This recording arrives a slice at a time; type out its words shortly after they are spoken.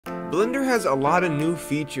Blender has a lot of new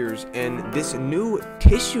features, and this new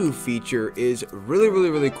tissue feature is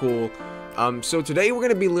really cool. So today we're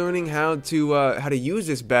going to be learning how to use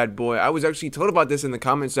this bad boy. I was actually told about this in the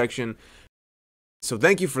comment section, so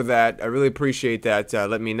thank you for that. I really appreciate that.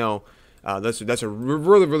 Let me know. That's a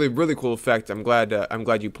really cool effect. I'm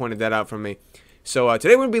glad you pointed that out for me. So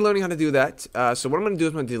today we're going to be learning how to do that. So what I'm going to do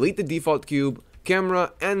is I'm going to delete the default cube,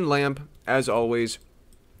 camera, and lamp as always.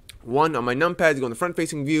 One on my numpad to go in the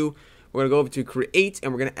front-facing view. We're going to go over to create,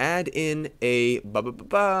 and we're going to add in a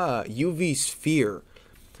UV sphere.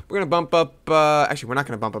 We're going to bump up, actually we're not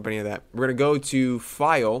going to bump up any of that. We're going to go to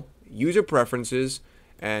File, User Preferences,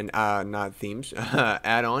 and not Themes,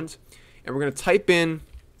 Add-ons. And we're going to type in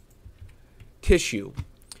Tissue,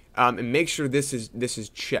 and make sure this is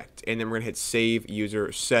checked. And then we're going to hit Save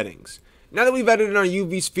User Settings. Now that we've added in our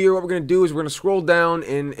UV sphere, what we're going to do is we're going to scroll down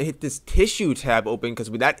and hit this tissue tab open, because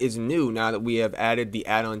that is new now that we have added the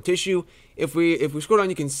add-on tissue. If we scroll down,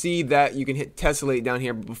 you can see that you can hit tessellate down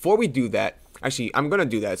here. But before we do that, actually, I'm going to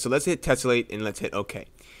do that. So let's hit tessellate and let's hit OK.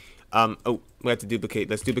 Oh, we have to duplicate.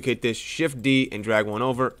 Let's duplicate this, Shift D, and drag one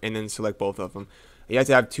over, and then select both of them. You have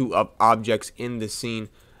to have two objects in the scene.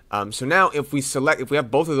 So now if we have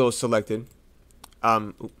both of those selected,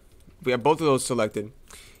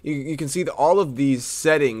 you can see that all of these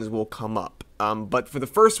settings will come up. But for the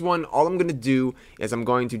first one, all I'm going to do is I'm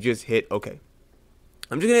going to just hit OK.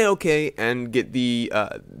 I'm just going to hit OK and get the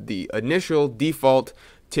initial default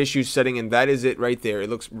tissue setting, and that is it right there. It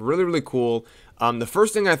looks really cool. The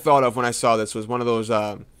first thing I thought of when I saw this was one of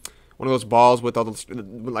those balls with all the,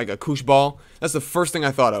 like a koosh ball. That's the first thing I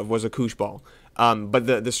thought of, was a koosh ball. But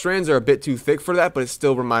the strands are a bit too thick for that, but it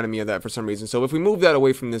still reminded me of that for some reason. So if we move that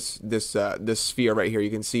away from this sphere right here, you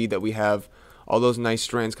can see that we have all those nice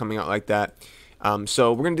strands coming out like that.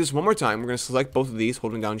 So we're going to do this one more time. We're going to select both of these,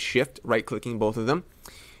 holding down Shift, right-clicking both of them.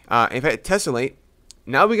 If I hit tessellate,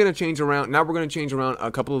 now we're going to change around. Now we're going to change around a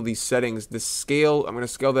couple of these settings. The scale, I'm going to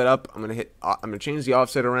scale that up. I'm going to change the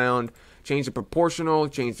offset around, change the proportional,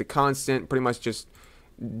 change the constant. Pretty much just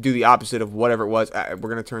do the opposite of whatever it was. We're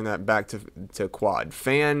going to turn that back to quad.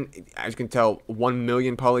 Fan, as you can tell, 1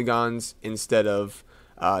 million polygons instead of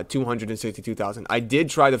 262,000. I did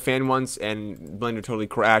try the fan once, and Blender totally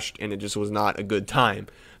crashed, and it just was not a good time.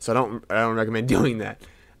 So I don't recommend doing that.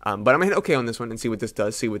 But I'm gonna hit OK on this one and see what this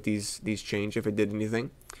does. See what these change, if it did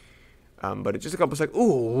anything. But it's just a couple seconds.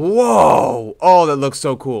 Ooh, whoa! Oh, that looks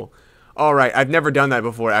so cool. All right, I've never done that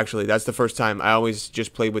before. Actually, that's the first time. I always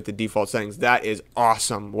just played with the default settings. That is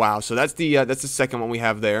awesome. Wow. So that's the second one we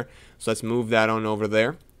have there. So let's move that on over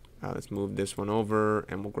there. Let's move this one over,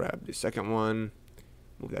 and we'll grab the second one.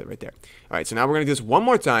 Move that right there. All right. So now we're gonna do this one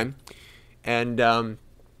more time, and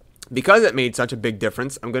because it made such a big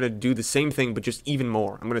difference, I'm going to do the same thing, but just even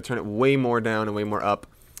more. I'm going to turn it way more down and way more up.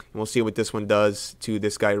 And we'll see what this one does to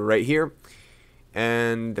this guy right here.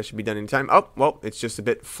 And that should be done in time. Oh, well, it's just a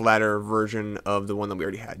bit flatter version of the one that we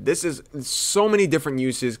already had. This is, so many different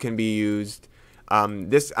uses can be used. I'm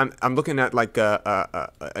looking at like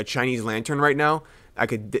a Chinese lantern right now.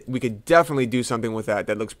 We could definitely do something with that.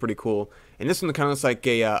 That looks pretty cool. And this one kind of looks like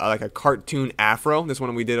a cartoon afro. This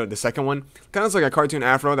one we did, the second one, kind of looks like a cartoon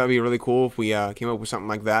afro. That'd be really cool if we came up with something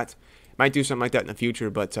like that. Might do something like that in the future,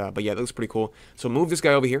 but yeah, it looks pretty cool. So move this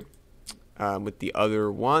guy over here with the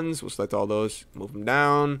other ones. We'll select all those, move them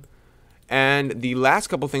down, and the last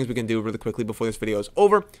couple things we can do really quickly before this video is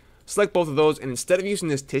over. Select both of those, and instead of using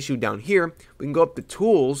this tissue down here, we can go up to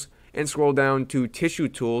Tools and scroll down to Tissue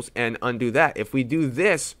Tools and undo that. If we do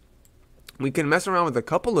this, we can mess around with a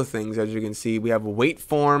couple of things. As you can see, we have Weight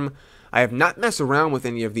Form. I have not messed around with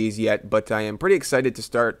any of these yet, but I am pretty excited to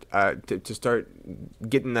start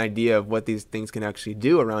getting an idea of what these things can actually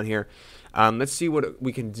do around here. Let's see what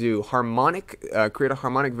we can do. Harmonic, create a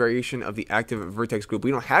harmonic variation of the active vertex group.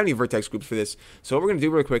 We don't have any vertex groups for this, so what we're going to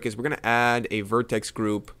do real quick is we're going to add a vertex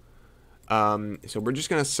group. So we're just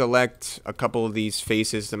going to select a couple of these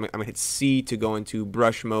faces. I'm going to hit C to go into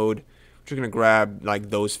brush mode. We're just going to grab like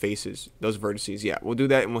those faces, those vertices. Yeah, we'll do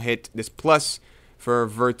that, and we'll hit this plus for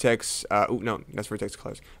vertex. Oh, no, that's vertex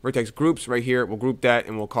colors. Vertex groups right here. We'll group that,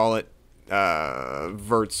 and we'll call it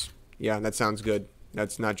verts. Yeah, that sounds good.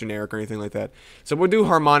 That's not generic or anything like that. So we'll do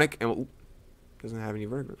harmonic, and doesn't have any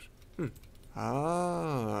vert groups.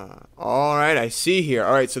 All right, I see here.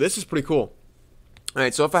 All right, so this is pretty cool. All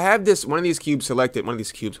right, so if I have one of these cubes selected, one of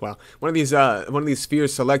these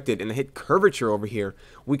spheres selected, and I hit curvature over here,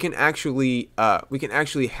 we can actually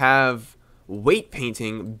have weight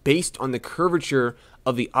painting based on the curvature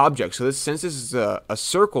of the object. So since this is a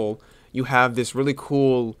circle, you have this really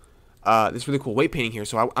cool weight painting here.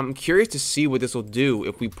 So I'm curious to see what this will do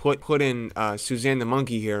if we put in Suzanne the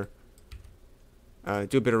monkey here.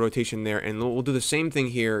 Do a bit of rotation there, and we'll do the same thing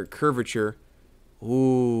here. Curvature.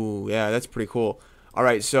 Ooh, yeah, that's pretty cool. All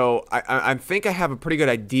right, so I think I have a pretty good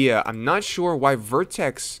idea. I'm not sure why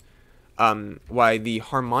vertex, why the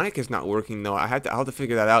harmonic is not working though. I'll have to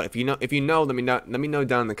figure that out. If you know, let me know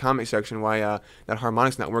down in the comment section why that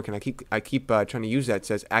harmonic's not working. I keep trying to use that. It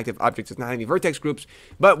says active objects. It's not any vertex groups,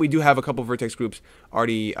 but we do have a couple vertex groups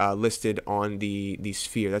already listed on the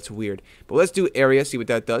sphere. That's weird. But let's do area. See what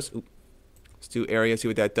that does. Ooh. Let's do area. See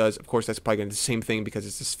what that does. Of course, that's probably going to do the same thing because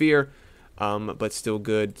it's a sphere. But still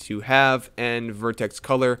good to have. And vertex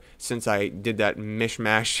color, since I did that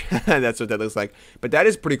mishmash, that's what that looks like. But that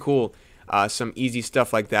is pretty cool. Some easy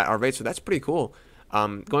stuff like that. All right, so that's pretty cool.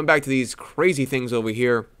 Going back to these crazy things over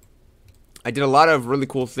here, I did a lot of really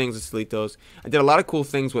cool things. Let's delete those. I did a lot of cool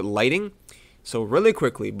things with lighting. So really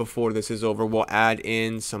quickly, before this is over, we'll add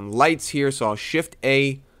in some lights here. So I'll Shift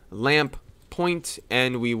A, lamp, point,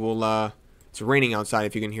 and we will... It's raining outside,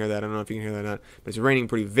 if you can hear that. I don't know if you can hear that or not, but it's raining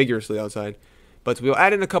pretty vigorously outside. But we'll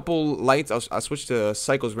add in a couple lights. I'll switch to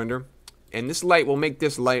Cycles Render. And this light, we'll make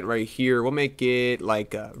this light right here. We'll make it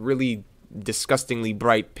like a really disgustingly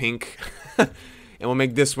bright pink. And we'll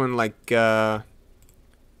make this one like a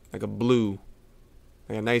blue.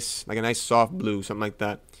 Like a nice soft blue, something like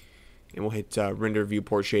that. And we'll hit Render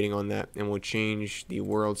Viewport Shading on that. And we'll change the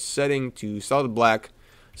world setting to solid black.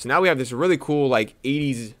 So now we have this really cool like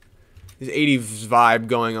 80s vibe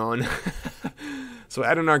going on. So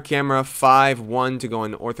add in our camera 5:1 to go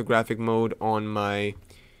in orthographic mode on my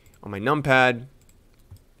numpad,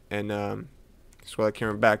 and scroll the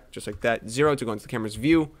camera back just like that. 0 to go into the camera's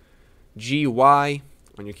view. GY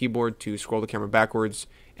on your keyboard to scroll the camera backwards,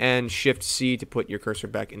 and Shift C to put your cursor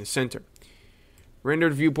back in the center.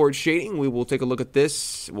 Rendered viewport shading. We will take a look at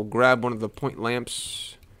this. We'll grab one of the point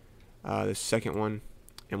lamps, the second one,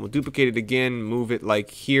 and we'll duplicate it again. Move it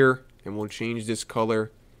like here. And we'll change this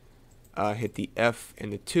color, hit the F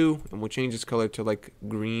and the 2, and we'll change this color to like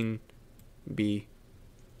green B.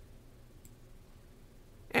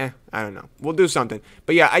 I don't know. We'll do something.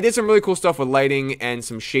 But yeah, I did some really cool stuff with lighting and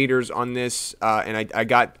some shaders on this, and I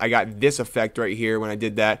got this effect right here when I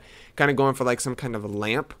did that, kind of going for like some kind of a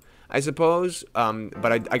lamp, I suppose.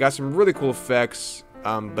 But I got some really cool effects.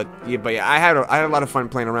 But yeah, I had a lot of fun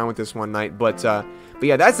playing around with this one night. But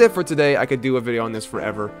yeah, that's it for today. I could do a video on this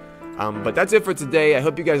forever. But that's it for today. I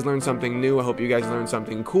hope you guys learned something new. I hope you guys learned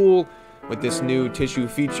something cool with this new tissue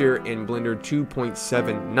feature in Blender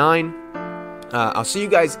 2.79. I'll see you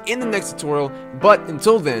guys in the next tutorial. But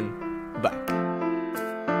until then, bye.